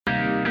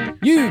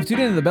You've tuned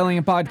into the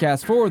Bellingham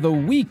Podcast for the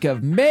week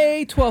of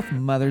May 12th,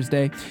 Mother's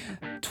Day,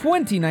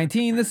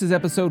 2019. This is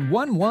episode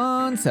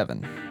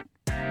 117.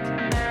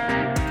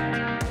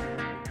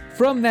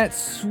 From that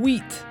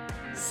sweet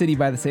city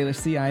by the Salish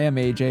Sea, I am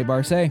AJ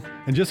Barce.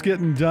 And just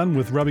getting done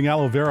with rubbing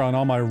aloe vera on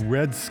all my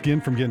red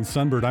skin from getting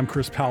sunburned, I'm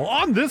Chris Powell.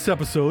 On this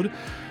episode,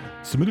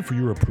 submitted for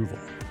your approval,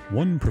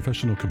 one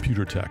professional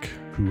computer tech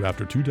who,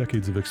 after 2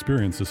 decades of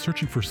experience, is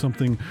searching for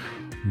something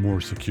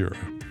more secure.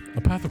 A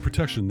path of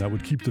protection that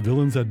would keep the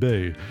villains at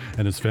bay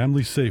and his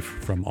family safe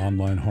from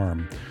online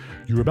harm.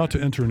 You're about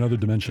to enter another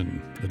dimension,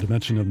 a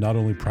dimension of not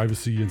only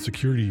privacy and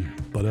security,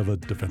 but of a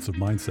defensive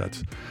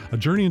mindset. A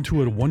journey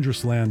into a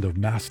wondrous land of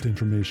masked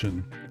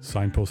information.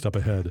 Signpost up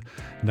ahead.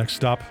 Next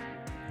stop,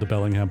 the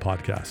Bellingham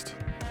Podcast.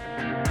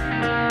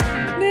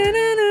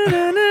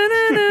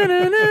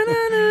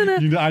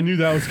 I knew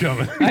that was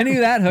coming. I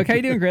knew that hook. How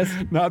you doing, Chris?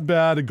 Not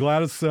bad.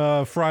 Glad it's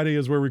Friday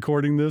as we're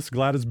recording this.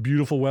 Glad it's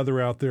beautiful weather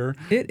out there.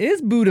 It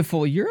is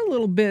beautiful. You're a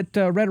little bit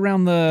red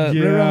around the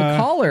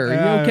collar. Are you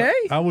okay?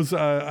 I was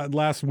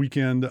last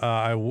weekend.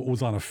 I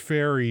was on a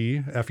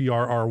ferry, Ferry,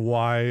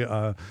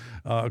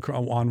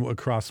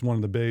 across one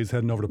of the bays,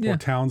 heading over to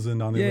Port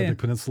Townsend on the Atlantic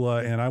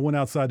Peninsula, and I went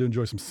outside to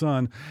enjoy some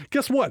sun.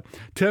 Guess what?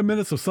 10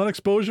 minutes of sun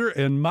exposure,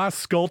 and my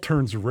skull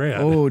turns red.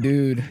 Oh,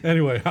 dude.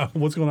 Anyway,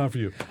 what's going on for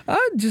you?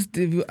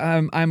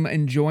 I'm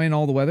enjoying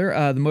all the weather.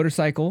 The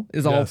motorcycle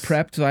is all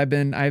prepped, so I've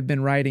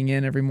been riding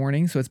in every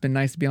morning, so it's been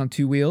nice to be on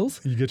 2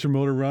 wheels. You get your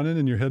motor running,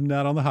 and you're heading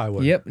out on the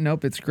highway. Yep.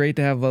 Nope. It's great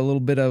to have a little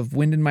bit of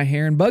wind in my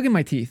hair and bug in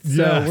my teeth.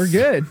 So we're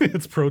good.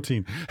 It's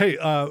protein. Hey,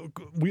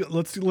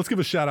 let's give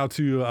a shout out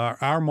to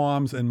our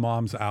moms and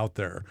moms out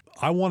there.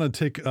 I want to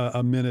take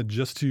a minute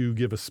just to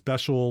give a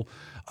special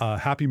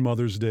happy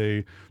Mother's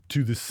Day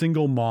to the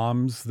single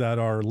moms that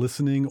are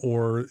listening,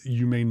 or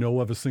you may know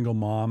of a single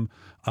mom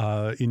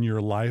in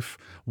your life,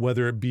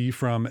 whether it be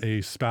from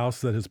a spouse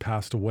that has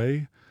passed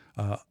away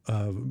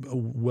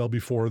well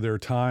before their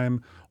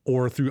time,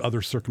 or through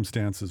other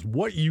circumstances.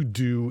 What you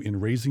do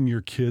in raising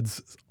your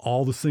kids,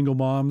 all the single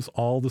moms,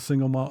 almost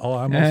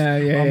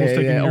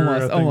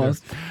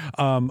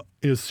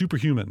is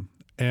superhuman.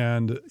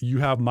 And you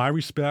have my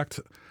respect.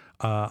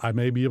 I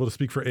may be able to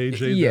speak for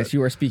AJ. Yes,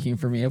 you are speaking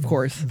for me, of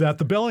course. That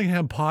the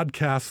Bellingham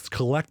Podcast's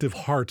collective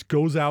heart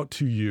goes out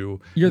to you.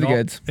 You're the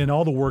goods. And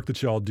all the work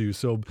that y'all do.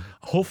 So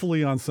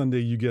hopefully on Sunday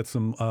you get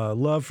some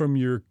love from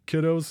your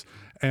kiddos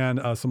and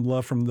some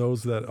love from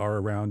those that are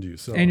around you.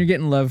 So, and you're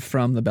getting love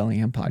from the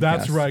Bellingham Podcast.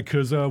 That's right,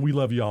 because we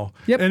love y'all.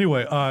 Yep.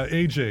 Anyway,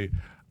 AJ,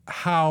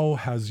 how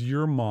has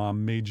your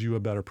mom made you a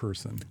better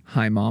person?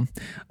 Hi, Mom.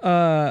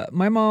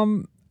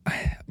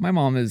 My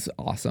mom is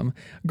awesome.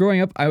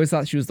 Growing up, I always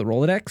thought she was the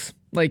Rolodex.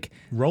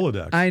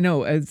 Rolodex? I know.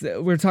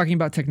 We're talking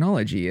about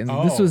technology, and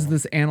this was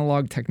this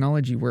analog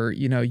technology where,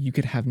 you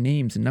could have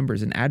names and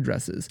numbers and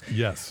addresses.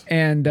 Yes.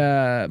 And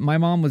my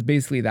mom was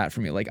basically that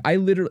for me.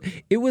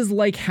 It was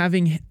like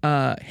having,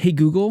 Hey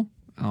Google.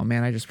 Oh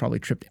man, I just probably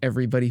tripped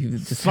everybody who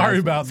just Sorry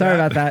about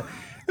that.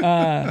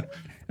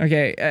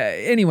 Okay.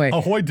 Anyway.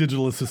 Ahoy,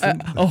 digital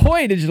assistant.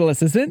 Ahoy, digital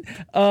assistant.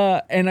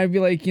 And I'd be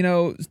like,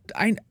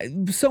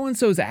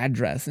 so-and-so's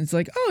address. And it's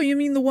like, oh, you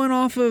mean the one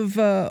off of,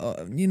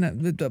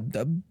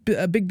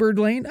 Big Bird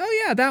Lane?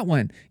 Oh, yeah, that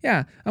one.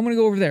 Yeah, I'm going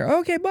to go over there.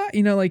 Okay,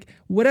 bye.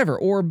 Whatever.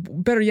 Or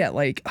better yet,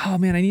 oh,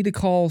 man, I need to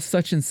call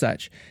such and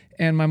such.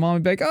 And my mom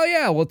would be like, oh,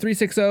 yeah, well,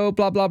 360,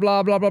 blah, blah,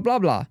 blah, blah, blah, blah,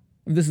 blah.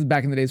 This is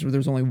back in the days where there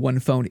was only one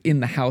phone in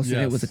the house,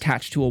 and it was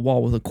attached to a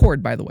wall with a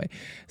cord, by the way.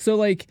 So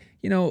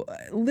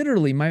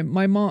literally my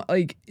mom,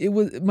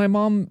 my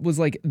mom was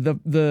like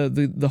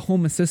the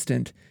home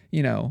assistant,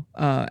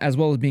 as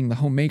well as being the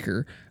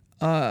homemaker.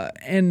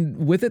 And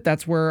with it,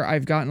 that's where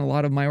I've gotten a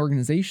lot of my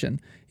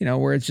organization,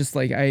 where it's just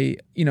like, I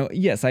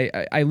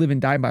live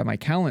and die by my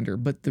calendar,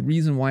 but the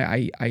reason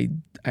why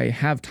I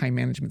have time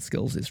management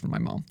skills is from my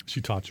mom.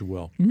 She taught you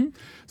well. Mm-hmm.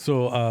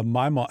 So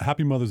my mom,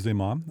 happy Mother's Day,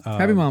 Mom.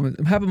 Happy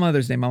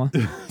Mother's Day, Mama.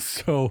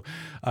 So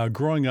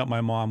growing up, my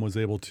mom was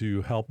able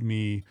to help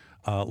me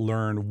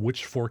learn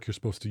which fork you're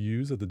supposed to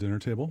use at the dinner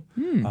table,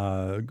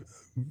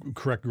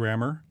 correct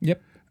grammar.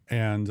 Yep.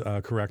 And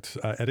correct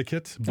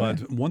etiquette.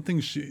 But one thing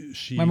she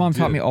my mom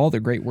taught me all the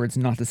great words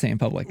not to say in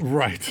public.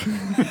 Right.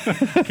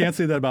 Can't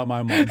say that about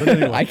my mom. But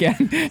anyway. I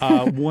can.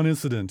 One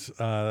incident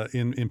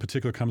in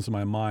particular comes to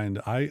my mind.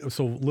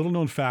 So little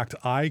known fact,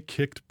 I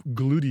kicked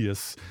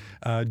gluteus,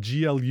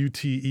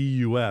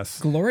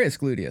 Gluteus. Glorious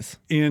gluteus.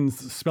 In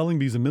spelling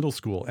bees in middle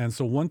school. And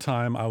so one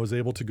time I was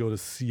able to go to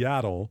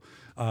Seattle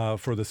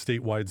for the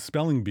statewide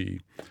spelling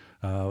bee.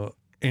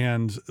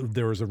 And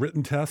there was a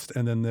written test,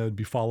 and then there would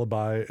be followed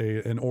by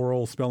an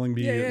oral spelling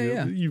bee.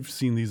 Yeah. You've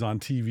seen these on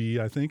TV,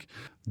 I think.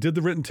 Did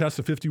the written test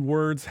of 50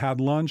 words,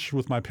 had lunch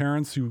with my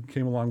parents who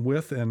came along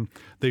with, and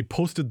they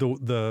posted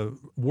the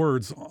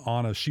words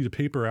on a sheet of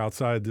paper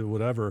outside the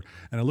whatever.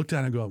 And I looked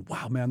at it and go,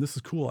 wow, man, this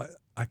is cool.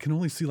 I can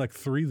only see like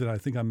 3 that I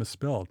think I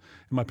misspelled.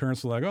 And my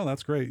parents were like, oh,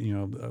 that's great,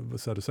 et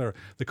cetera, et cetera.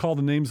 They called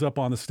the names up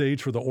on the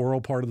stage for the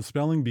oral part of the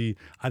spelling bee.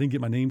 I didn't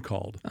get my name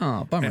called.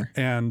 Oh, bummer.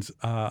 And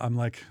I'm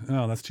like,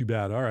 oh, that's too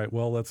bad. All right,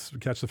 well, let's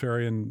catch the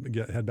ferry and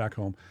head back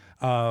home.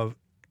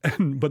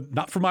 But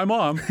not for my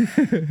mom.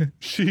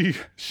 She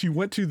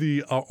went to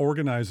the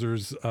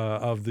organizers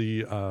of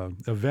the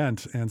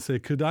event and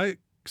said, could I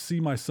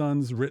see my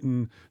son's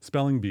written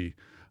spelling bee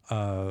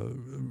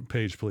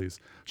page, please?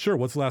 Sure.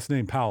 What's the last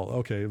name? Powell.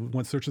 Okay.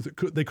 Went searches.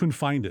 They couldn't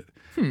find it.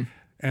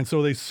 And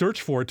so they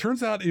searched for it.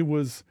 Turns out it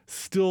was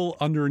still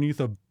underneath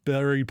a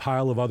buried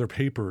pile of other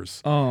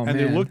papers. Oh, and man.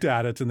 they looked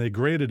at it and they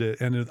graded it,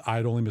 and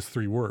I'd only missed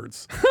 3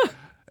 words.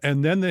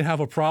 And then they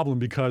have a problem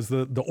because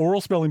the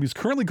oral spelling bee is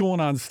currently going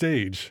on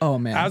stage. Oh,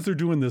 man. As they're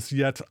doing this,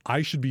 yet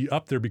I should be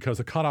up there because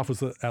the cutoff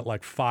was at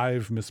like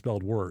 5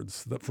 misspelled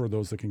words for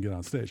those that can get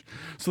on stage.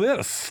 So they had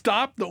to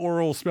stop the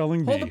oral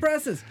spelling bee. Hold the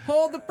presses.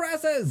 Hold the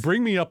presses.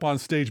 Bring me up on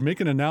stage, make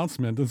an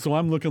announcement. And so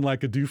I'm looking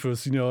like a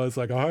doofus, It's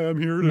like, hi,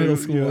 I'm here to... Middle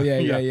school.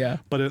 Yeah.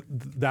 But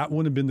that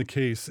wouldn't have been the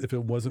case if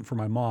it wasn't for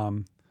my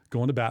mom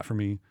going to bat for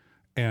me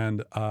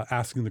and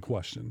asking the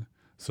question.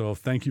 So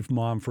thank you,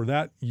 Mom, for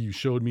that. You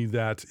showed me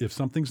that if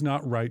something's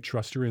not right,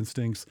 trust your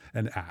instincts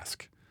and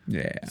ask.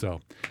 Yeah.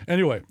 So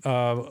anyway,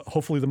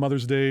 hopefully the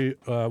Mother's Day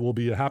will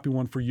be a happy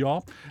one for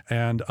y'all.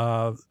 And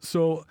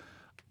so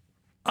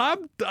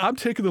I'm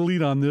taking the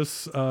lead on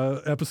this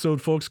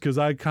episode, folks, because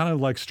I kind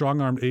of like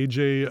strong-armed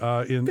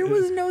AJ. There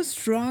was no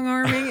strong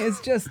arming.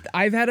 It's just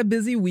I've had a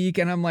busy week,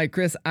 and I'm like,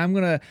 Chris, I'm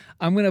gonna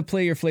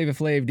play your Flava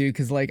Flav, dude,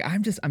 because like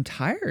I'm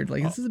tired.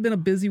 Like this has been a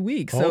busy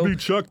week. So I'll be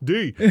Chuck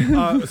D.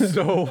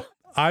 So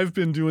I've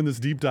been doing this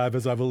deep dive,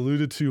 as I've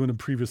alluded to in the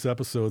previous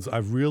episodes.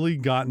 I've really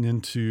gotten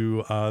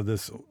into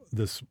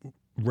this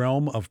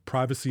realm of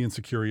privacy and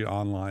security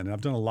online. And I've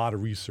done a lot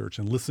of research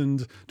and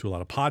listened to a lot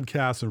of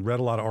podcasts and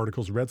read a lot of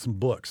articles, read some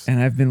books.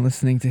 And I've been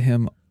listening to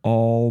him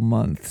all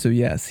month. So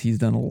yes, he's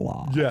done a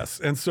lot. Yes.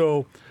 And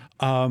so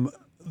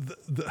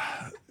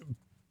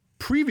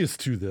previous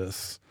to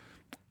this,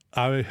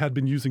 I had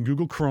been using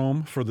Google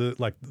Chrome for the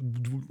web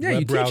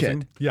you browsing.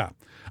 teach it. Yeah.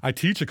 I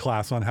teach a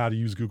class on how to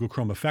use Google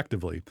Chrome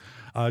effectively.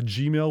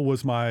 Gmail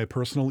was my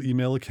personal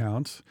email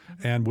account.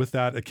 And with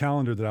that, a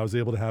calendar that I was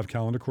able to have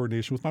calendar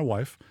coordination with my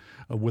wife,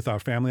 with our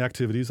family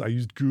activities. I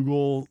used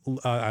Google.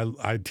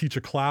 I teach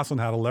a class on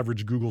how to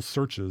leverage Google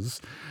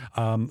searches.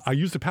 I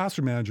used a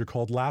password manager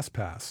called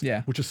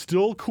LastPass, which is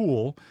still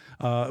cool.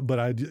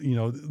 But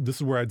this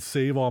is where I'd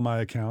save all my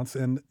accounts.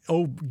 And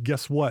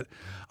guess what?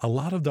 A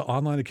lot of the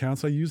online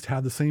accounts I used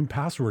had the same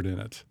password in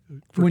it.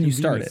 When you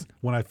started.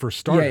 When I first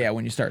started. Yeah,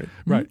 when you started.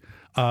 Right.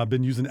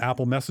 Been using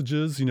Apple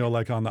Messages,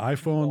 like on the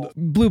iPhone.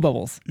 Blue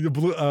bubbles.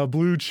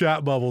 Blue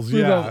chat bubbles.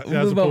 Blue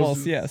Blue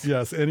bubbles, yes.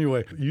 Yes.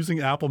 Anyway,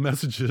 using Apple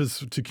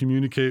Messages to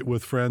communicate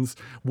with friends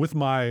with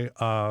my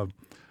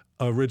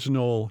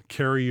original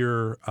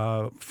carrier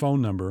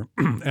phone number,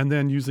 and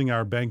then using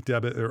our bank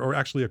debit, or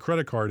actually a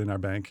credit card in our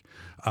bank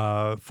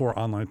for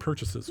online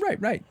purchases.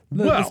 Right.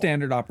 The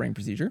standard operating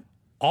procedure.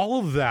 All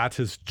of that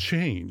has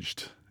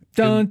changed.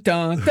 Dun,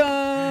 dun,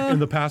 dun. In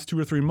the past 2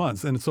 or 3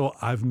 months. And so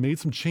I've made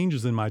some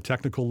changes in my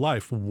technical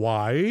life.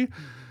 Why?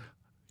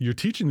 You're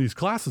teaching these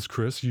classes,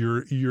 Chris.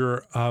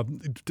 You're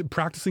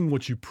practicing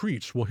what you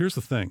preach. Well, here's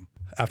the thing.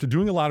 After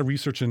doing a lot of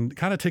research and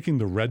kind of taking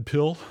the red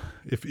pill,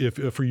 if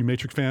for you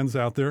Matrix fans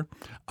out there,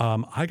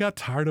 I got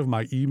tired of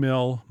my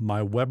email,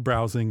 my web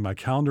browsing, my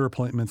calendar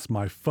appointments,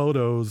 my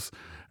photos,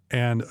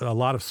 and a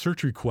lot of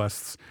search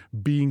requests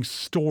being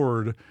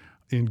stored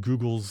in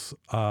Google's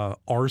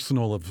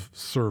arsenal of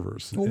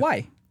servers. Well,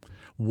 why?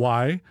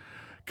 Why?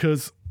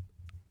 Because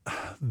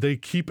they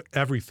keep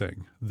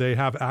everything. They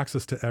have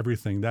access to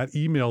everything. That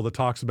email that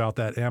talks about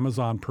that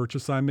Amazon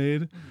purchase I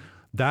made,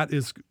 that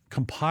is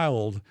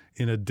compiled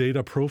in a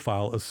data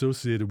profile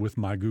associated with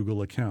my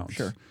Google accounts.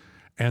 Sure.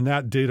 And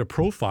that data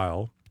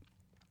profile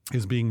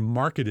is being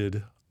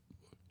marketed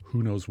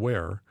who knows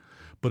where,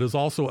 but is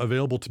also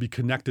available to be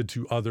connected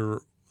to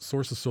other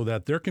sources so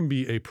that there can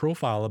be a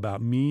profile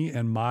about me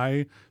and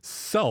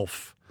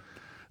myself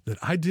that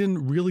I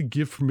didn't really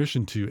give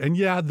permission to. And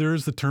yeah,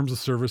 there's the terms of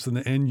service and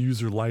the end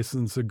user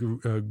license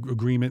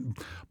agreement.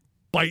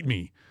 Bite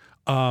me.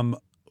 No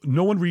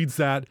one reads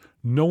that.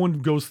 No one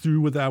goes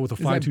through with that with a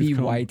fine-tooth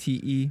comb.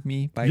 BYTE,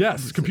 me? Bite?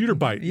 Yes, computer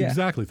bite. Yeah.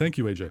 Exactly. Thank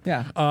you, AJ.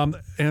 Yeah.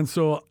 And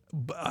so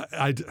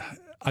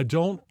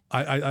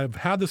I've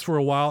had this for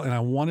a while, and I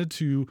wanted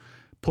to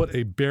put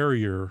a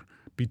barrier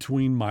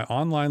between my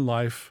online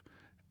life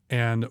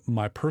and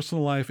my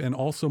personal life, and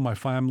also my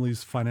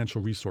family's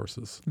financial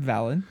resources.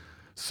 Valid.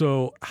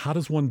 So how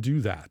does one do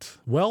that?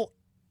 Well,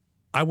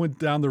 I went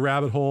down the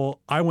rabbit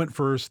hole. I went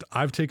first.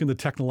 I've taken the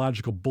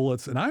technological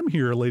bullets, and I'm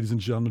here, ladies and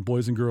gentlemen,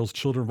 boys and girls,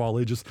 children of all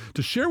ages,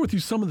 to share with you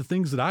some of the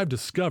things that I've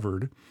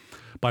discovered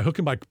by hook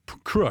and by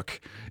crook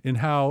in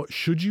how,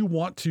 should you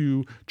want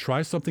to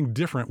try something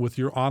different with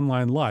your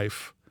online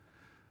life,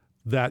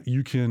 that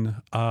you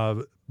can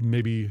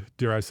maybe,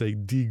 dare I say,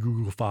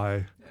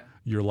 de-Googlify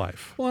your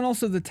life. Well, and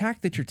also the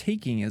tack that you're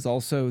taking is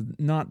also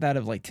not that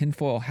of like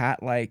tinfoil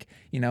hat, like,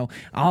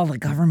 all the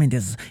government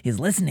is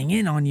listening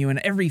in on you and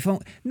every phone.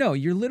 No,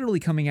 you're literally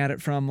coming at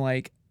it from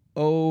like,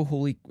 oh,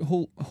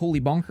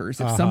 holy bonkers.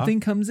 If something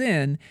comes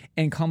in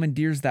and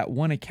commandeers that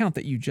one account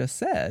that you just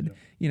said,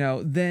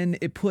 then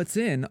it puts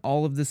in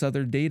all of this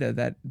other data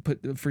that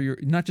put for your,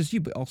 not just you,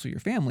 but also your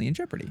family in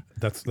jeopardy.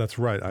 That's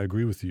right. I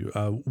agree with you.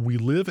 We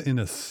live in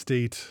a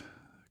state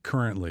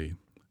currently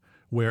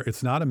where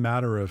it's not a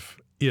matter of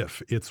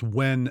if, it's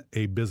when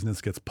a business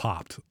gets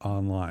popped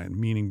online,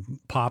 meaning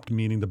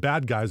the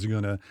bad guys are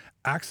going to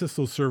access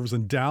those servers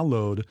and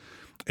download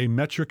a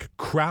metric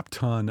crap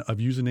ton of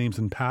usernames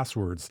and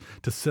passwords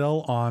to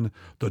sell on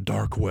the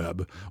dark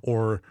web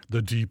or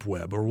the deep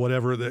web or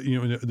whatever,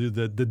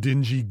 the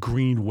dingy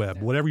green web,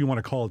 whatever you want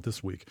to call it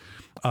this week.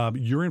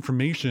 Your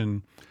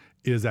information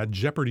is at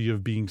jeopardy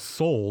of being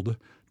sold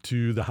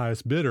to the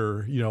highest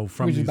bidder,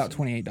 from which is about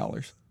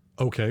 $28.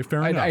 Okay,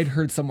 fair enough. I'd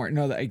heard somewhere.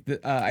 No,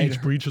 that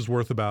each breach is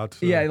worth about.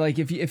 Like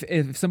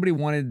if somebody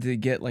wanted to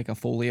get like a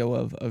folio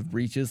of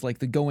breaches, like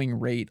the going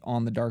rate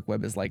on the dark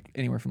web is like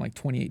anywhere from like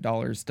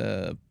 $28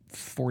 to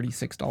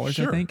 $46,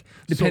 sure. I think,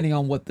 depending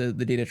on what the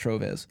data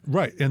trove is.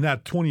 Right, and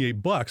that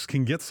 $28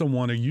 can get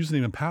someone a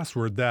username and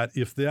password that,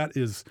 if that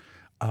is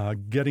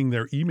getting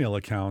their email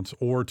account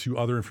or to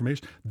other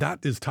information,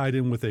 that is tied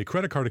in with a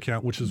credit card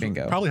account, which is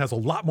probably has a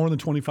lot more than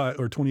 $25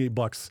 or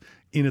 $28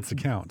 in its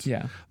account.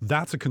 Yeah,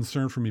 that's a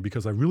concern for me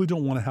because I really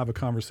don't want to have a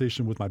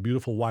conversation with my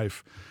beautiful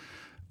wife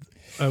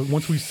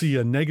once we see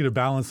a negative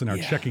balance in our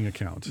checking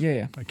account.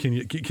 Yeah.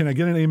 Can I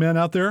get an amen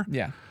out there?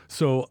 Yeah.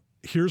 So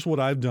here's what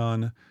I've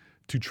done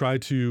to try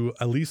to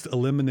at least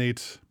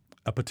eliminate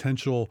a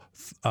potential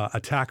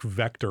attack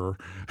vector,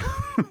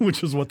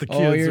 which is what the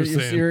kids are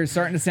saying. You're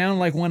starting to sound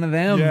like one of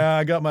them. Yeah,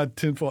 I got my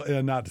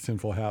tinfoil, not the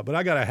tinfoil hat, but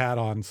I got a hat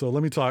on. So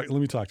let me talk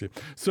to you.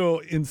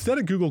 So instead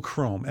of Google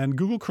Chrome, and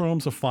Google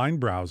Chrome's a fine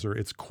browser.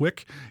 It's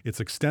quick, it's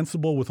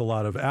extensible with a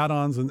lot of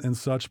add-ons and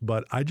such,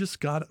 but I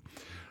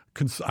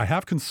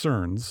have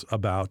concerns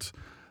about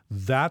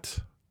that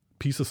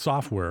piece of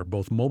software,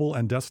 both mobile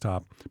and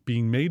desktop,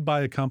 being made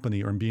by a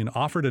company or being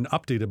offered and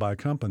updated by a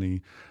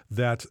company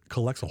that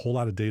collects a whole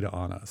lot of data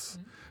on us.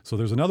 Mm-hmm. So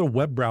there's another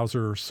web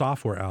browser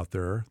software out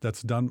there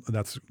that's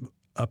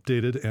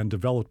updated and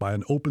developed by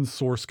an open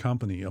source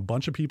company. A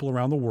bunch of people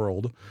around the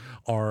world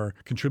are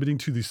contributing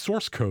to the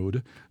source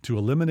code to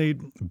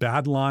eliminate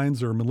bad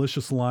lines or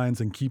malicious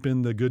lines and keep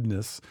in the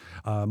goodness.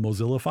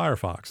 Mozilla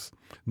Firefox.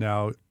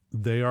 Now,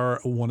 they are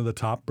one of the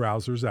top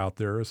browsers out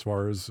there as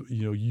far as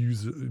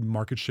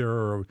market share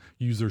or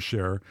user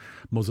share.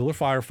 Mozilla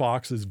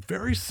Firefox is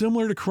very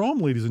similar to Chrome,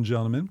 ladies and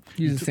gentlemen.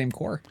 Use the same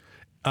core.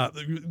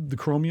 The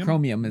Chromium?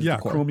 Chromium is the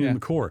core. Chromium,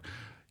 the core.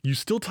 You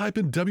still type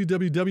in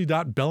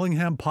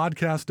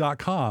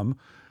www.bellinghampodcast.com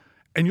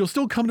and you'll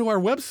still come to our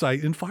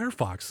website in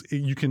Firefox.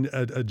 You can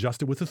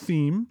adjust it with a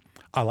theme.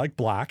 I like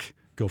black.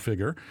 Go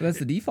figure. That's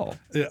the default.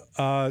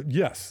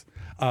 Yes.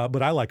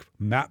 But I like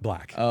matte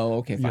black. Oh,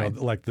 okay, fine.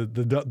 Like the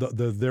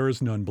there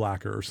is none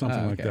blacker or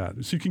something like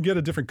that. So you can get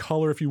a different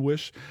color if you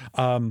wish.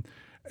 And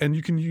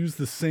you can use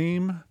the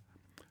same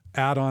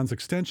add-ons,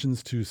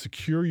 extensions to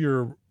secure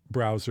your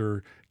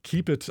browser,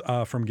 keep it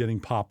from getting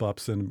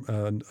pop-ups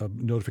and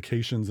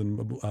notifications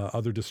and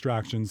other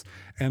distractions,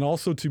 and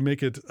also to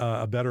make it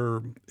a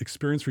better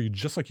experience for you,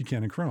 just like you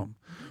can in Chrome.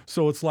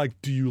 So it's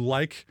like, do you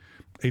like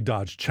a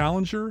Dodge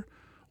Challenger,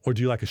 or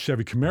do you like a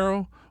Chevy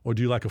Camaro, or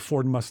do you like a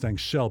Ford Mustang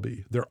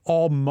Shelby? They're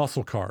all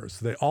muscle cars.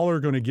 They all are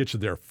going to get you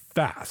there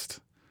fast.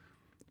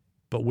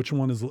 But which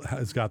one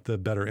has got the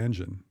better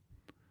engine?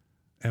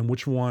 And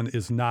which one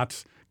is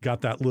not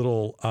got that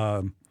little,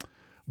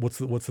 what's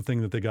the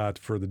thing that they got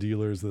for the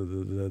dealers,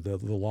 the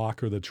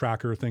lock or the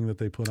tracker thing that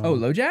they put on? Oh,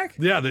 LoJack?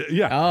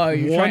 Yeah. Oh,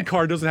 one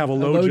car doesn't have a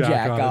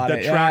LoJack on it.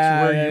 That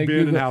tracks where you've been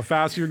Google, and how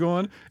fast you're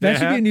going. That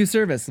should be a new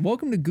service.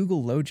 Welcome to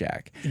Google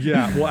LoJack.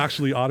 Yeah. Well,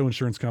 actually, auto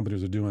insurance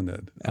companies are doing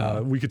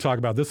that. We could talk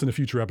about this in a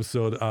future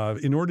episode.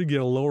 In order to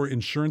get a lower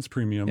insurance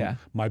premium,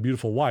 my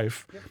beautiful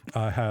wife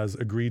has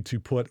agreed to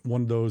put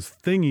one of those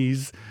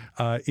thingies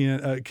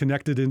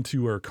connected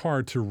into her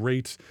car to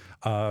rate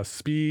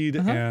speed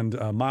and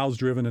miles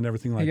driven and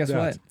everything like that. Guess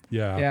what?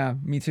 Yeah,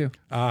 me too.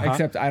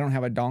 Except I don't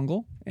have a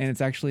dongle, and it's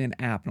actually an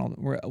app, and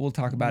we'll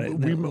talk about it.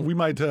 We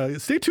might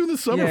stay tuned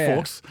this summer,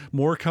 folks.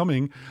 More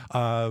coming.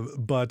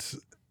 But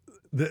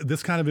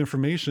this kind of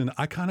information,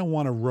 I kind of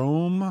want to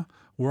roam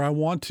where I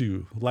want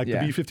to, like the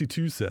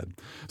B-52 said.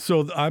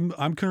 So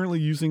I'm currently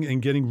using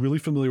and getting really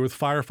familiar with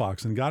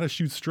Firefox, and gotta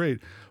shoot straight.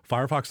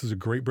 Firefox is a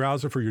great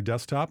browser for your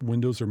desktop,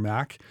 Windows or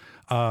Mac.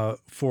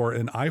 For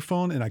an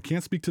iPhone, and I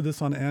can't speak to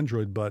this on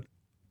Android, but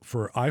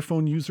for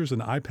iPhone users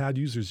and iPad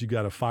users, you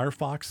got a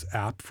Firefox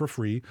app for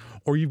free,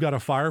 or you've got a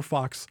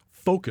Firefox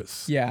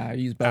Focus I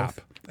use both. app.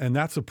 And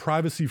that's a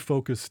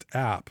privacy-focused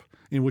app.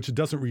 in which it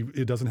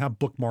doesn't have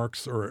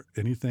bookmarks or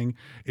anything.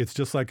 It's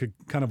just like a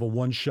kind of a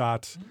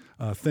one-shot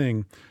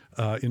thing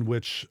in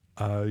which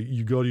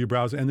you go to your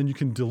browser, and then you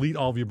can delete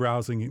all of your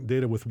browsing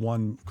data with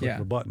one click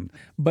of a button.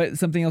 But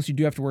something else you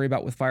do have to worry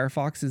about with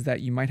Firefox is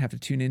that you might have to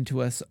tune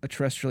into us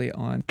terrestrially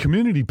on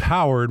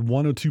community-powered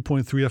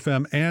 102.3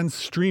 FM and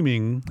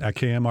streaming at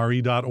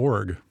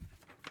kmre.org.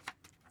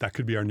 That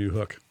could be our new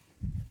hook.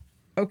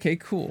 Okay,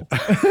 cool.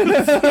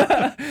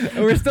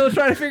 We're still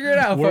trying to figure it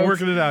out, We're folks.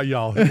 working it out,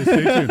 y'all. Stay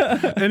tuned.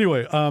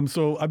 Anyway,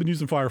 so I've been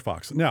using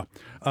Firefox. Now,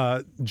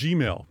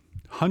 Gmail.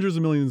 Hundreds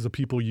of millions of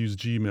people use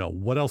Gmail.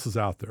 What else is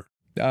out there?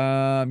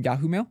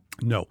 Yahoo Mail?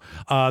 No.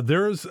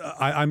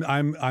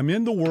 I'm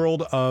in the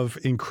world of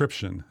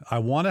encryption. I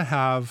want to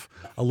have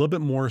a little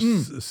bit more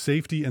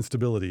safety and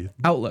stability.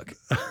 Outlook.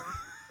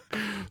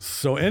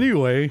 So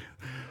anyway,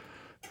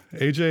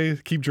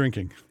 AJ, keep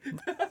drinking.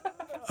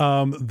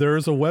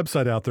 There's a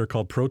website out there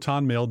called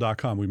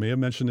protonmail.com. We may have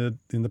mentioned it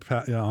in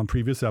the on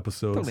previous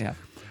episodes. Totally have.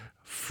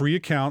 Free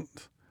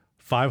account,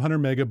 500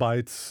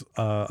 megabytes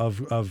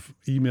of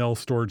email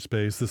storage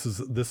space. This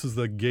is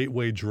the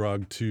gateway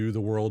drug to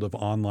the world of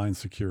online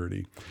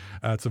security.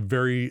 It's a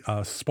very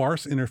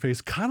sparse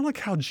interface, kind of like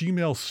how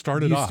Gmail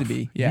started off. Used to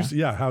be,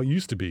 yeah. How it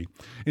used to be.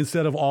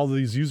 Instead of all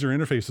these user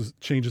interfaces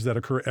changes that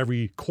occur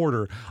every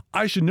quarter,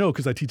 I should know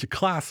because I teach a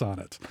class on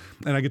it.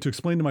 And I get to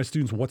explain to my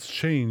students what's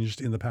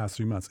changed in the past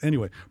 3 months.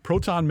 Anyway,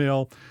 Proton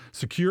Mail,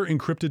 secure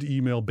encrypted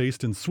email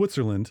based in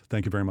Switzerland.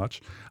 Thank you very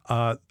much.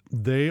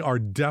 They are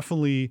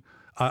definitely...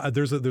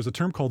 there's a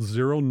term called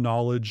zero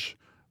knowledge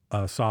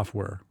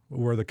software,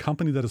 where the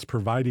company that is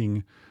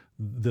providing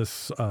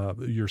this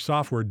your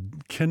software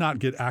cannot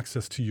get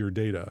access to your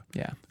data.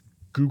 Yeah,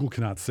 Google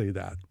cannot say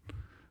that.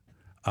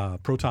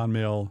 Proton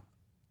Mail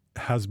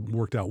has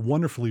worked out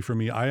wonderfully for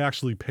me. I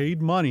actually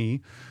paid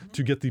money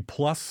to get the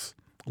plus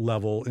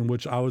level, in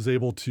which I was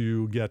able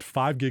to get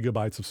 5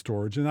 gigabytes of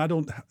storage, and I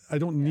don't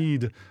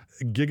need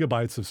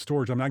gigabytes of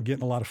storage. I'm not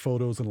getting a lot of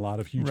photos and a lot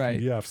of huge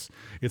PDFs.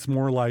 It's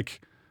more like,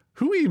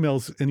 who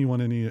emails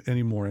anyone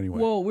anymore anyway?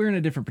 Well, we're in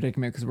a different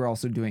predicament because we're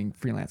also doing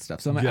freelance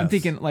stuff. So I'm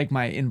thinking like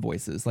my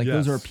invoices, like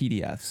those are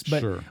PDFs.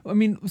 But sure. I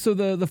mean, so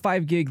the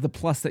 5 gig, the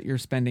plus that you're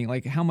spending,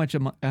 like how much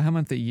how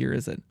month a year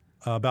is it?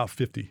 About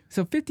 50.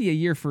 So 50 a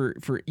year for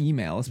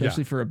email,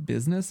 especially for a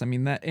business. I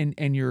mean that,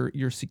 and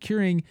you're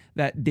securing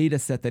that data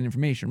set, that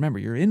information. Remember,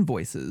 your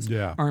invoices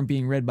aren't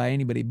being read by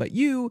anybody but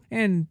you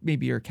and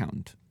maybe your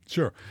accountant.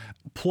 Sure.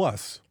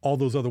 Plus all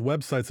those other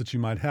websites that you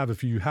might have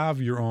if you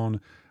have your own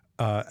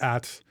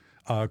at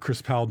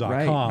chrispowell.com.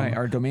 Right,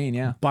 our domain,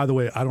 yeah. By the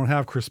way, I don't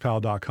have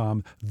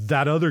chrispowell.com.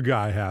 That other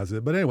guy has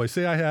it. But anyway,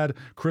 say I had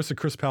Chris at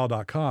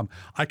chrispowell.com.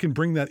 I can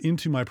bring that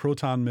into my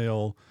Proton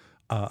Mail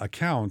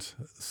account,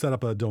 set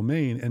up a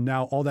domain, and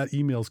now all that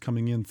email is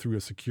coming in through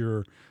a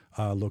secure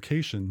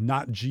location,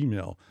 not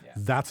Gmail. Yeah.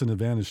 That's an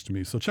advantage to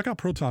me. So check out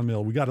Proton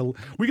Mail. We got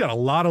a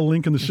lot of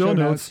link in the show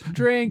notes.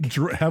 Drink.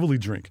 Heavily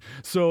drink.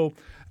 So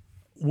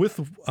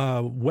with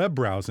web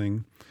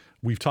browsing,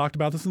 we've talked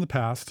about this in the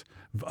past.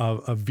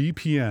 A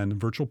VPN,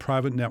 virtual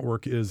private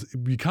network, is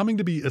becoming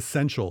to be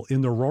essential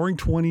in the Roaring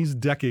 20s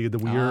decade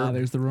that we are.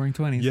 There's the Roaring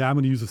 20s. Yeah, I'm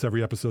going to use this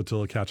every episode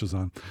till it catches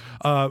on.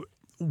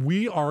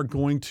 We are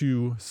going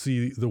to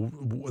see the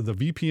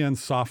VPN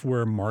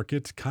software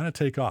market kind of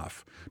take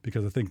off,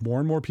 because I think more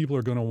and more people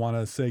are going to want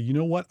to say, you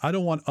know what, I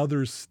don't want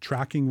others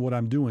tracking what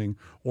I'm doing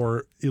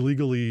or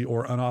illegally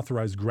or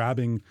unauthorized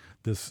grabbing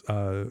this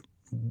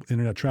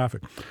internet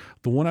traffic.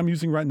 The one I'm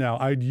using right now,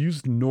 I'd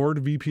used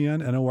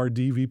NordVPN,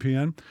 N-O-R-D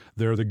VPN.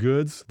 They're the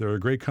goods. They're a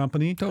great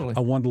company. Totally. I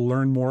wanted to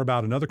learn more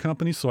about another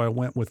company, so I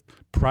went with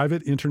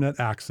private internet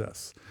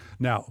access.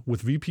 Now,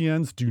 with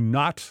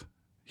VPNs,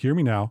 hear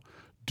me now,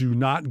 do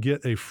not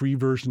get a free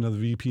version of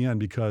the VPN,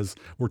 because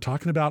we're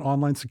talking about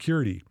online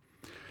security.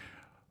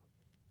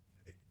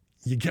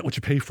 You get what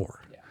you pay for.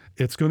 Yeah.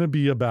 It's going to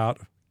be about,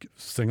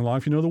 sing along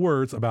if you know the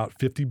words, about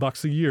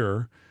 $50 a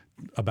year.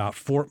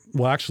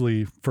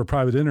 For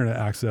private internet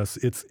access,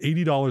 it's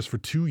 $80 for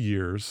 2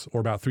 years, or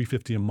about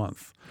 $350 a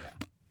month.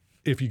 Yeah.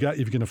 If you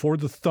can afford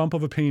the thump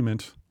of a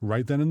payment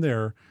right then and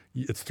there,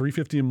 it's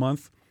 $350 a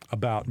month,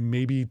 about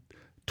maybe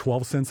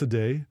 12 cents a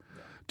day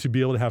to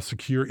be able to have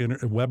secure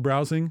web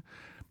browsing.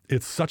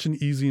 It's such an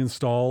easy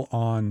install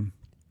on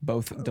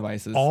both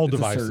devices. All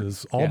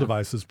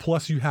devices.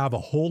 Plus, you have a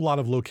whole lot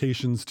of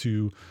locations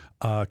to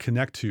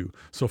connect to.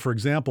 So, for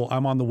example,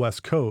 I'm on the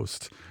West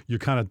Coast. You're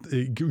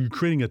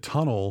creating a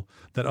tunnel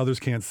that others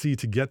can't see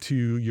to get to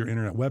your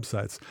internet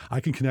websites. I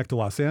can connect to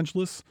Los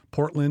Angeles,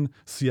 Portland,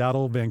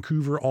 Seattle,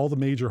 Vancouver, all the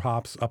major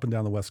hops up and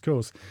down the West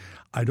Coast.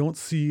 I don't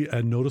see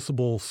a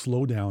noticeable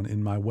slowdown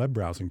in my web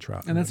browsing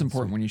traffic. And that's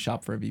important when you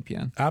shop for a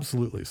VPN.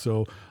 Absolutely.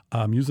 So,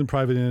 using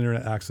private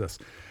internet access.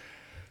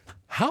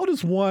 How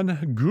does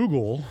one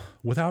Google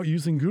without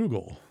using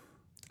Google?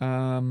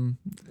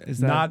 Is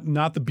that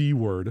not the B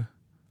word?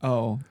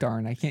 Oh,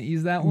 darn. I can't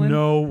use that one?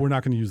 No, we're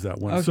not going to use that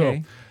one.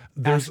 Okay.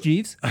 Ask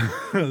Jeeves.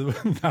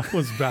 That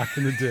was back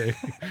in the day.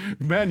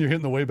 Man, you're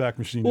hitting the Wayback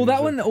Machine. Well,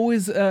 that one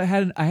always I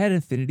had an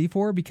affinity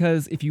for,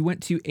 because if you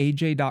went to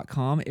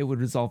aj.com, it would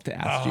resolve to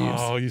Ask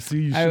Jeeves. Oh, you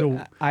see, you should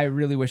have. I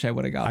really wish I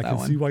would have got that one. I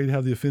can see why you'd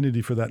have the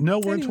affinity for that. No,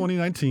 we're in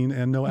 2019,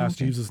 and no, Ask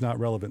Jeeves is not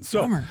relevant.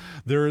 So Bummer.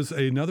 there is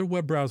another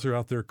web browser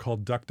out there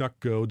called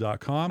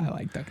DuckDuckGo.com. I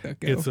like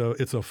DuckDuckGo.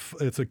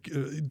 It's a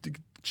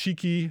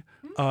cheeky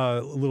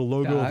little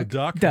logo of a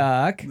duck.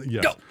 Duck.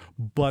 Yes, Go.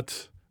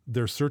 but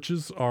their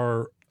searches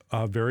are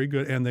very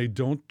good, and they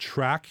don't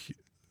track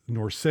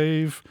nor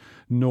save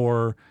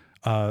nor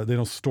they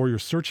don't store your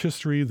search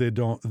history. They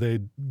don't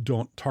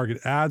target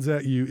ads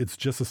at you. It's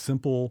just a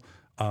simple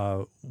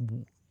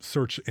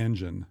search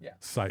engine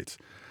site.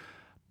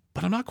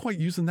 But I'm not quite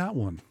using that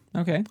one.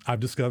 Okay. I've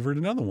discovered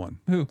another one.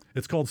 Who?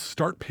 It's called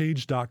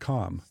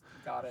startpage.com.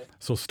 Got it.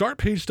 So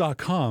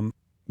startpage.com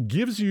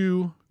gives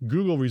you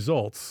Google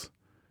results,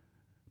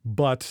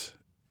 but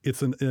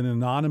it's an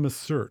anonymous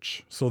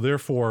search. So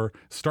therefore,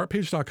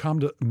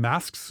 startpage.com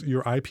masks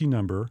your IP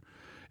number.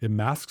 It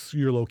masks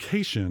your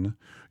location,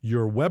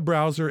 your web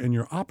browser, and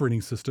your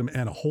operating system,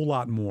 and a whole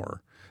lot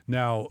more.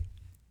 Now,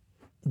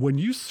 when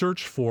you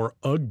search for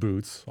Ugg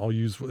boots, I'll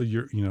use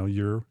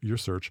your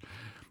search.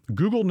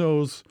 Google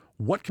knows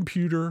what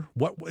computer,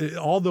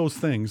 all those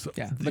things.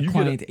 Yeah, the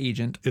client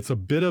agent. It's a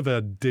bit of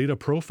a data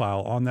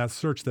profile on that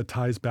search that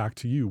ties back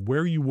to you,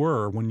 where you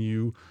were when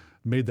you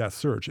made that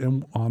search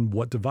and on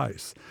what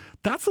device.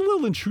 That's a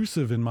little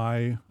intrusive in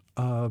my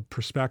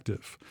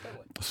perspective.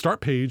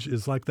 Start Page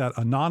is like that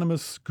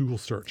anonymous Google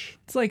search.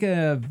 It's like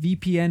a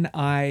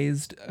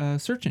VPN-ized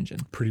search engine.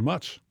 Pretty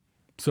much.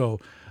 So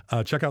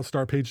check out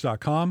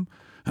startpage.com.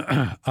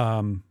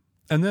 And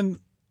then,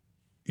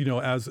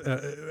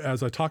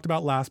 as I talked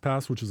about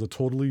LastPass, which is a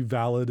totally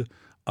valid,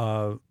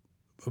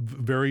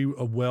 very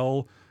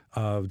well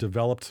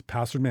developed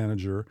password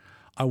manager,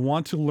 I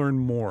want to learn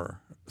more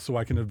so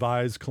I can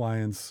advise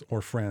clients or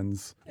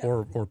friends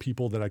or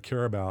people that I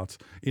care about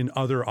in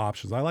other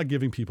options. I like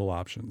giving people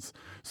options.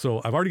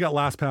 So I've already got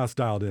LastPass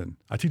dialed in.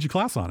 I teach a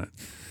class on it.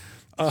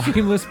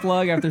 Shameless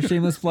plug after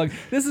shameless plug.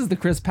 This is the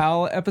Chris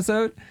Powell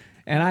episode,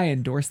 and I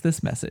endorse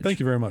this message. Thank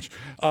you very much.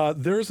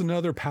 There's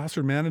another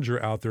password manager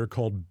out there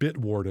called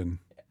Bitwarden.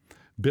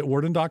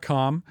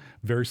 Bitwarden.com,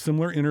 very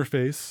similar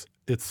interface.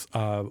 It's,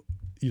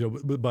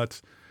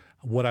 but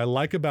what I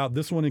like about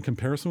this one in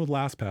comparison with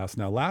LastPass,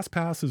 now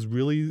LastPass is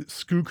really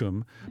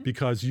skookum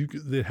because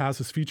it has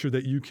this feature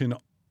that you can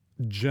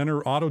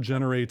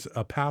auto-generate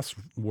a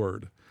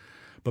password.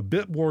 But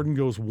Bitwarden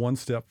goes one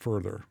step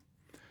further.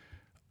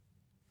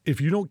 If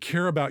you don't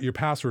care about your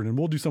password, and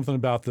we'll do something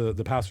about the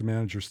password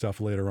manager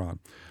stuff later on,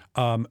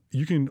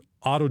 you can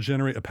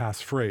auto-generate a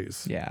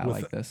passphrase. Yeah, I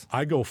like this.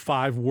 I go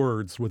 5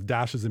 words with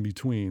dashes in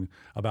between,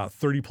 about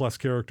 30 plus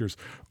characters.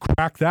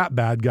 Crack that,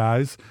 bad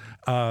guys.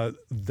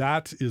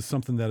 That is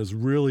something that is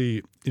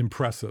really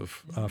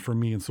impressive for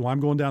me. And so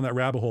I'm going down that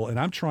rabbit hole, and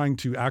I'm trying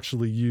to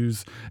actually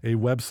use a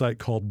website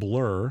called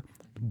Blur.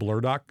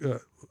 BLUR.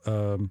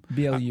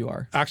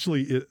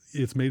 Actually,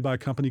 it's made by a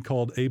company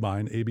called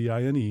Abine,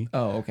 A-B-I-N-E.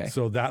 Oh, okay.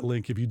 So that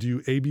link, if you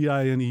do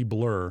A-B-I-N-E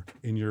Blur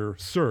in your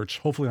search,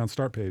 hopefully on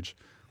Start Page,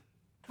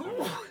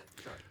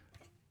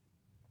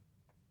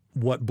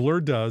 what Blur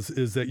does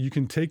is that you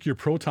can take your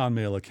Proton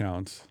Mail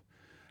account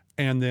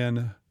and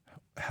then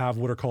have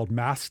what are called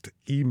masked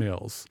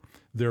emails.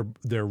 They're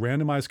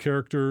randomized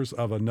characters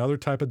of another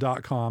type of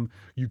 .com.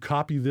 You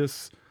copy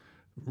this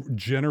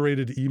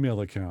generated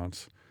email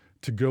account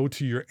to go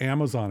to your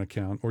Amazon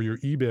account or your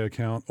eBay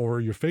account or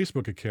your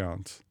Facebook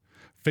account.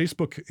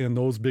 Facebook and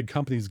those big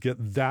companies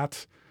get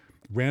that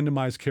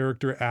randomized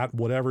character at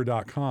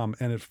whatever.com,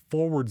 and it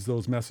forwards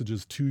those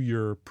messages to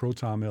your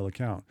Proton Mail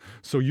account.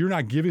 So you're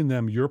not giving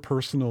them your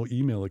personal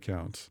email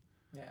account,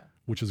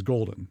 which is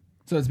golden.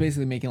 So it's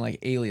basically making like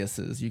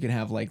aliases. You can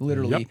have like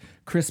literally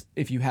Chris,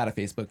 if you had a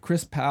Facebook,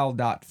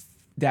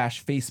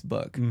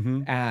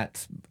 chrispal.facebook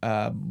at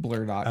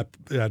blur. At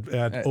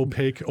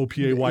opaque,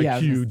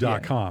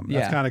 opayq.com.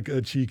 That's kind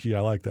of cheeky. I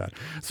like that.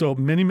 So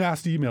many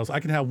masked emails. I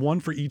can have one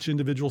for each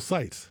individual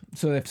site.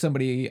 So if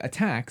somebody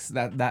attacks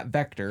that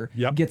vector,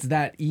 gets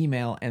that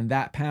email and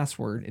that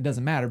password, it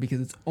doesn't matter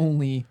because it's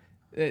only,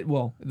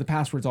 the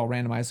password's all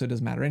randomized, so it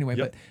doesn't matter anyway.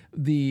 But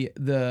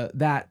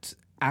that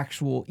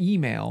actual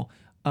email,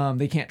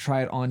 they can't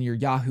try it on your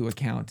Yahoo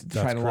account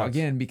to try to log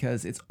in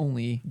because it's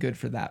only good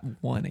for that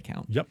one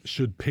account. Yep.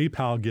 Should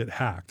PayPal get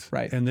hacked,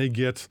 right, and they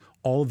get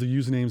all of the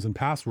usernames and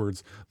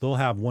passwords, they'll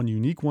have one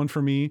unique one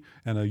for me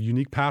and a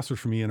unique password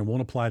for me, and it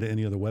won't apply to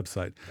any other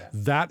website. Yeah.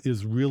 That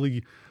is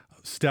really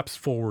steps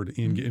forward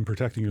in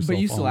protecting yourself.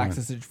 But you still online.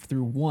 access it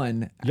through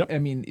one. Yep. I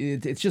mean,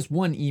 it's just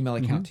one email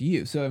account to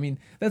you. So, I mean,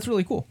 that's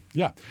really cool.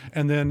 Yeah.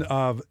 And then,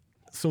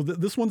 so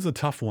this one's a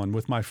tough one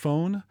with my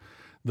phone.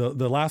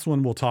 The last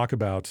one we'll talk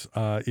about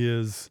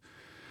is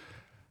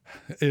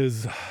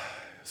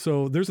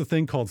so there's a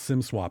thing called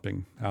SIM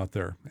swapping out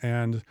there,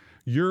 and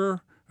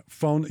your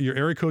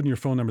area code and your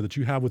phone number that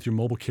you have with your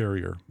mobile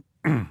carrier,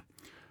 there's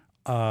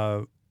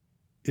a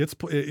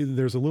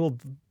little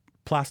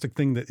plastic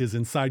thing that is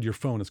inside your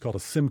phone. It's called a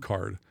SIM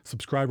card,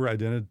 subscriber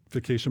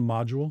identification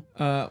module.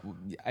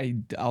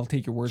 I'll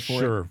take your word for it.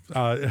 Sure.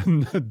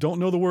 Don't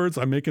know the words.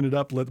 I'm making it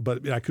up,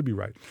 but I could be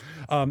right.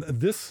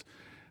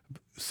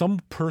 Some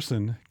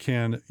person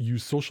can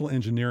use social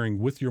engineering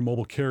with your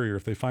mobile carrier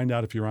if they find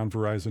out if you're on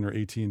Verizon or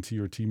AT&T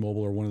or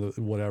T-Mobile or one of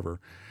the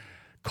whatever.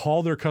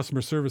 Call their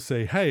customer service,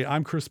 say, "Hey,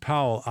 I'm Chris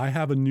Powell. I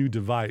have a new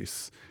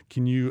device.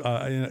 Can you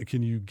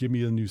give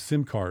me a new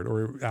SIM card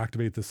or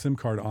activate the SIM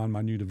card on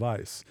my new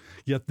device?"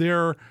 Yet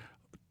they're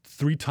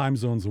 3 time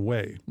zones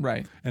away.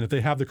 Right. And if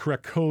they have the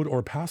correct code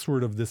or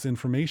password of this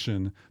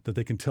information that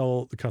they can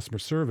tell the customer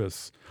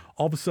service,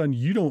 all of a sudden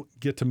you don't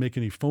get to make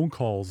any phone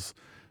calls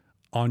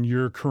on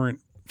your current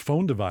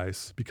phone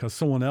device because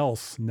someone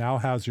else now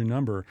has your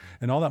number.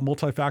 And all that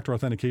multi-factor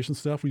authentication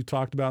stuff we've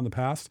talked about in the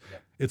past,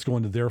 it's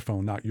going to their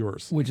phone, not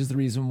yours. Which is the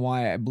reason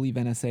why I believe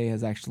NSA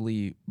has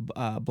actually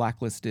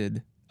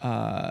blacklisted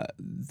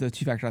the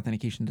two-factor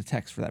authentication to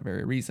text for that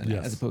very reason,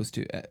 as opposed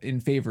to in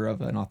favor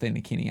of an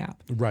authenticating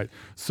app. Right.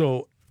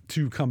 So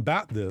to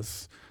combat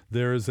this,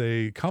 there's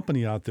a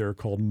company out there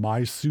called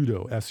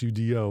MySudo,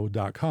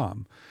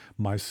 SUDO.com.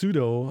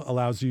 MySudo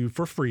allows you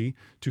for free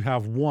to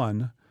have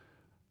one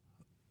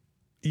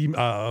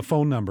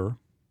phone number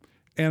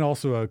and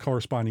also a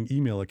corresponding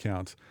email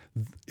account.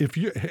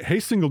 Hey,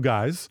 single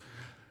guys,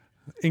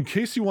 in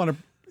case you want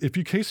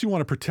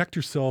to protect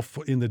yourself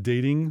in the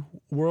dating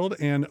world,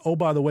 and oh,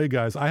 by the way,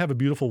 guys, I have a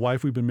beautiful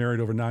wife. We've been married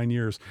over 9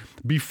 years.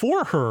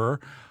 Before her,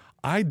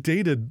 I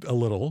dated a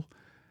little,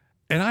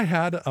 and I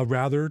had a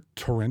rather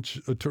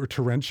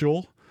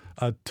torrential,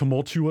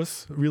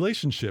 tumultuous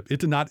relationship. It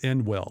did not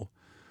end well.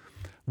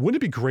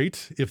 Wouldn't it be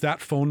great if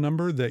that phone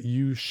number that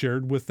you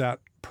shared with that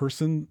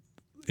person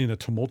in a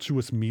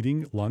tumultuous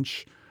meeting,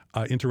 lunch,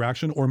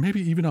 interaction, or maybe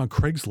even on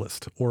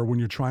Craigslist, or when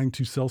you're trying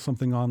to sell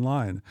something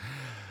online,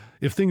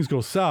 if things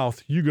go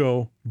south, you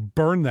go,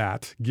 burn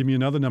that, give me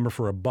another number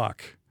for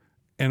 $1,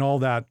 and all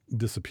that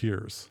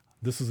disappears.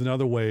 This is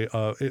another way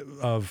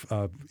of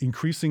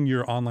increasing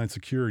your online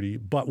security.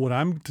 But what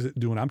I'm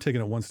doing, I'm taking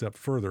it one step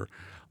further.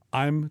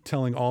 I'm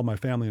telling all my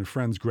family and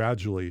friends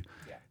gradually,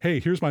 hey,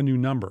 here's my new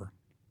number.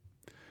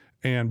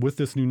 And with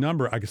this new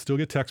number, I can still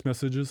get text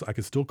messages. I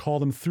can still call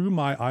them through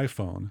my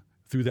iPhone,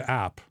 through the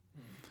app,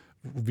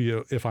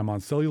 if I'm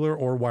on cellular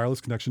or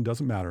wireless connection,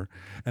 doesn't matter.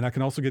 And I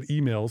can also get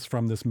emails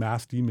from this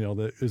masked email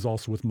that is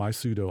also with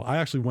MySudo. I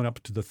actually went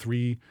up to the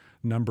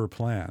 3-number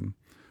plan,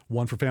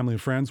 one for family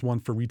and friends, one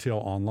for retail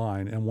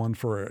online, and one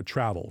for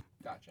travel.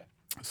 Gotcha.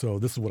 So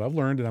this is what I've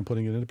learned, and I'm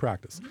putting it into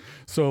practice.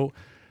 So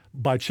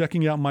by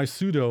checking out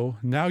MySudo,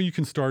 now you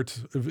can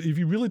start, if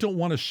you really don't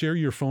want to share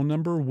your phone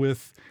number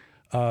with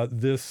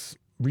this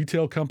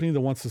retail company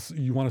that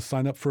you want to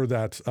sign up for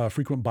that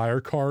frequent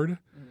buyer card.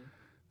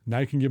 Now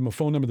you can give them a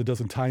phone number that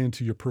doesn't tie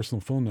into your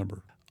personal phone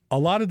number. A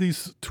lot of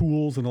these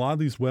tools and a lot of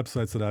these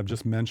websites that I've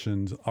just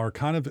mentioned are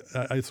kind of,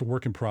 it's a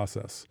work in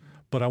process.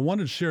 But I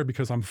wanted to share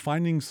because I'm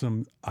finding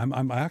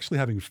I'm actually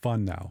having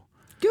fun now.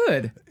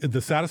 Good.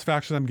 The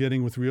satisfaction I'm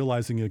getting with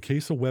realizing in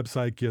case a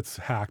website gets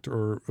hacked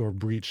or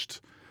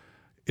breached,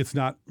 it's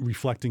not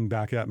reflecting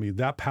back at me.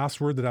 That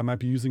password that I might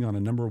be using on a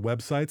number of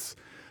websites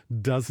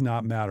does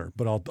not matter.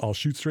 But I'll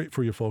shoot straight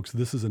for you folks.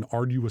 This is an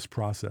arduous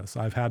process.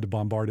 I've had to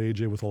bombard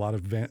AJ with a lot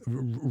of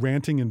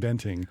ranting and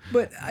venting.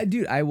 But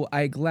dude,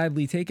 I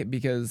gladly take it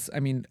because I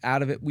mean,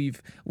 out of it,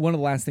 one of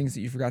the last things that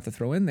you forgot to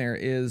throw in there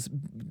is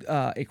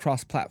a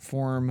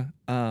cross-platform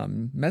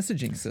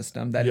messaging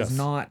system that is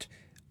not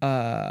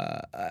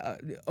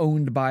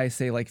owned by,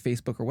 say, like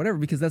Facebook or whatever,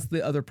 because that's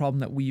the other problem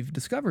that we've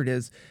discovered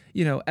is,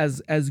 you know,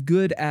 as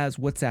good as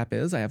WhatsApp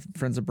is, I have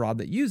friends abroad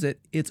that use it,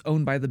 it's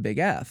owned by the big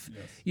F.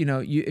 Yes. You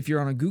know, if you're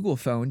on a Google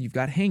phone, you've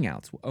got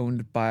Hangouts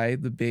owned by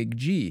the big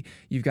G.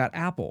 You've got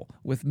Apple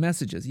with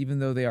Messages, even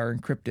though they are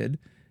encrypted.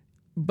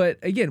 But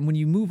again, when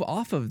you move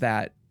off of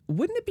that,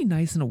 wouldn't it be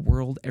nice in a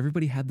world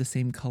everybody had the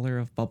same color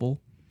of bubble?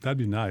 That'd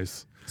be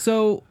nice.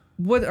 So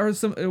what are 2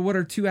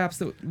 apps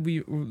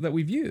that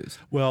we've used?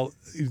 Well,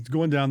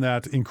 going down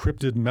that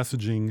encrypted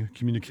messaging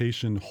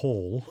communication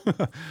hole,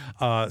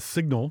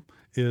 Signal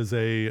is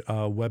a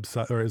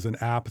website or is an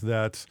app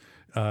that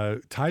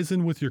ties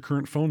in with your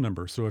current phone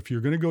number. So if you're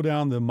going to go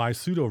down the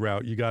MySudo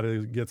route, you got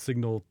to get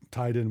Signal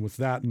tied in with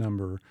that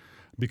number,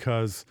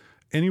 because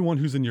anyone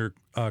who's in your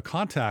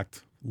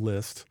contact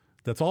list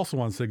that's also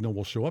on Signal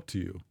will show up to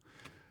you.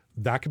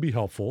 That could be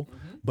helpful,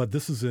 but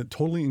this is a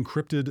totally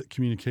encrypted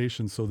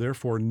communication, so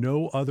therefore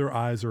no other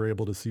eyes are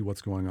able to see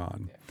what's going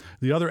on. Yeah.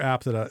 The other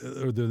app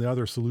the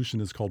other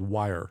solution is called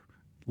Wire,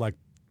 like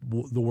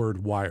the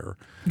word wire.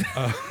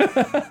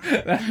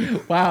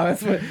 Wow,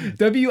 that's what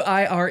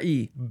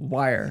WIRE,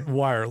 wire.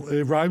 Wire.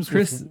 It rhymes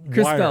with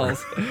Chris wire.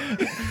 Spells.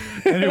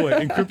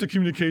 Anyway, encrypted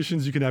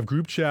communications, you can have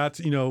group chats.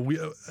 You know,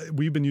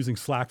 we've been using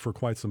Slack for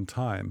quite some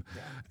time,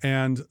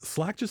 and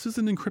Slack just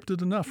isn't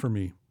encrypted enough for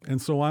me. And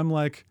so I'm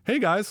like, hey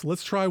guys,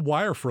 let's try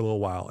Wire for a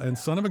little while. And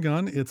son of a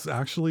gun, it's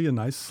actually a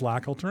nice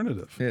Slack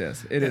alternative.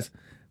 It is.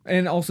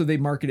 And also they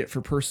market it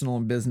for personal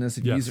and business.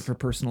 If you use it for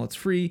personal, it's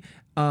free.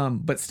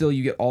 But still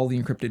you get all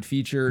the encrypted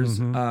features,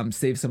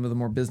 save some of the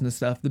more business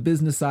stuff. The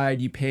business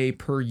side, you pay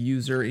per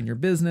user in your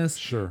business.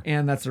 Sure.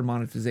 And that's their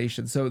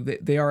monetization. So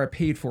they are a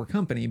paid for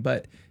company,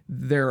 but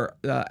they're,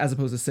 as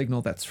opposed to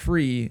Signal, that's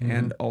free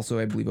and also,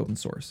 I believe, open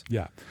source.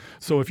 Yeah.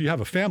 So if you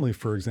have a family,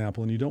 for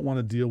example, and you don't want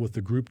to deal with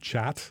the group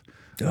chat,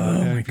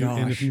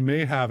 and if you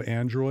may have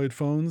Android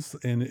phones,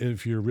 and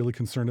if you're really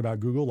concerned about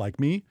Google, like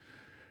me,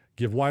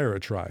 give Wire a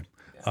try.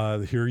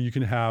 Here you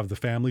can have the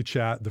family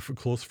chat, the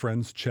close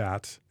friends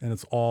chat, and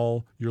it's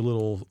all your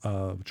little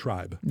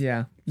tribe.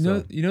 Yeah.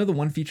 You know the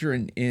one feature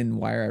in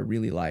Wire I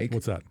really like?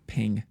 What's that?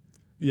 Ping.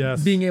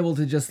 Yes. Being able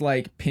to just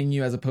like ping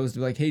you as opposed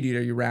to like, hey dude,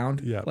 are you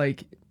around? Yeah.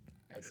 Like,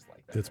 I just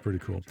like that. It's pretty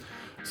cool.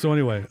 So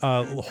anyway,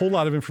 a whole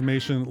lot of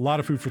information, a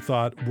lot of food for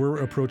thought. We're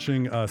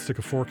approaching stick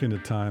a fork into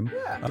time.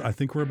 Yeah. I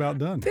think we're about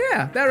done.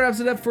 Yeah, that wraps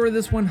it up for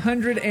this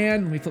 100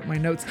 and, let me flip my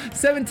notes,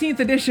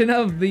 17th edition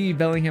of the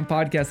Bellingham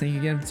Podcast. Thank you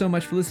again so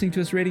much for listening to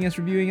us, rating us,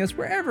 reviewing us,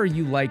 wherever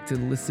you like to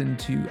listen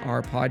to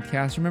our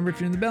podcast. Remember, if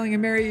you're in the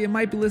Bellingham area, you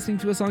might be listening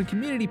to us on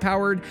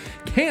community-powered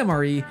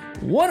KMRE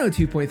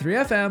 102.3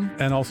 FM.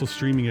 And also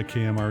streaming at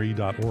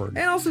kmre.org.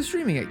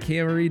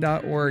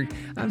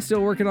 I'm still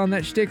working on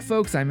that shtick,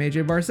 folks. I'm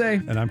AJ Barce.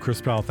 And I'm Chris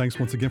Powell. Thanks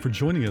once again for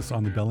joining us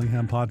on the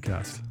Bellingham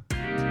Podcast.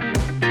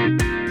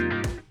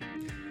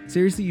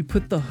 Seriously, you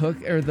put the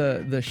hook or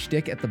the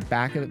shtick at the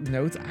back of the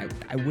notes?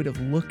 I would have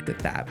looked at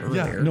that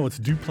earlier. Yeah, no, it's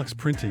duplex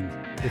printing.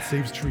 It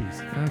saves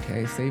trees.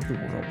 Okay, save the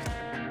world.